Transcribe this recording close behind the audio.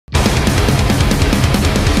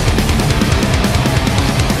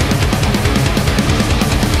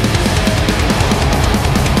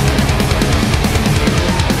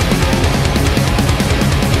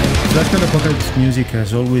Fleshgod Apocalypse music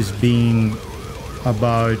has always been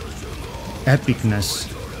about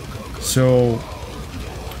epicness. So,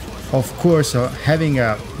 of course, having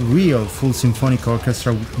a real full symphonic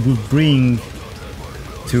orchestra will bring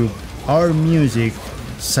to our music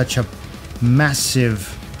such a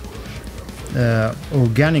massive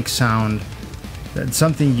organic sound. That's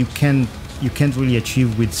something you can't really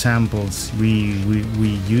achieve with samples. We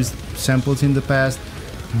used samples in the past.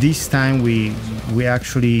 This time we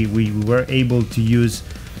were able to use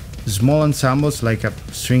small ensembles like a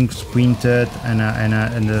strings quintet and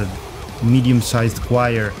a medium-sized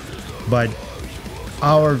choir, but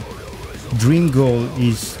our dream goal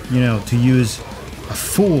is, to use a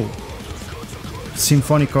full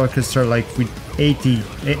symphonic orchestra, like with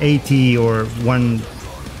 80 or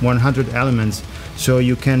 100 elements, so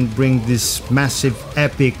you can bring this massive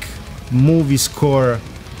epic movie score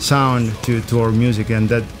sound to our music, and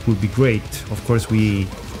that would be great. Of course, we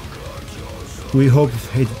hope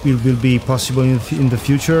it will be possible in the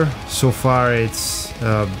future. So far, it's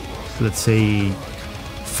let's say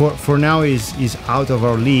for now is out of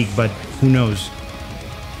our league, but who knows?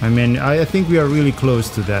 I mean, I think we are really close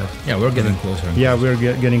to that. Yeah, we're getting closer. Yeah, we're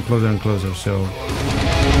getting closer and closer. So.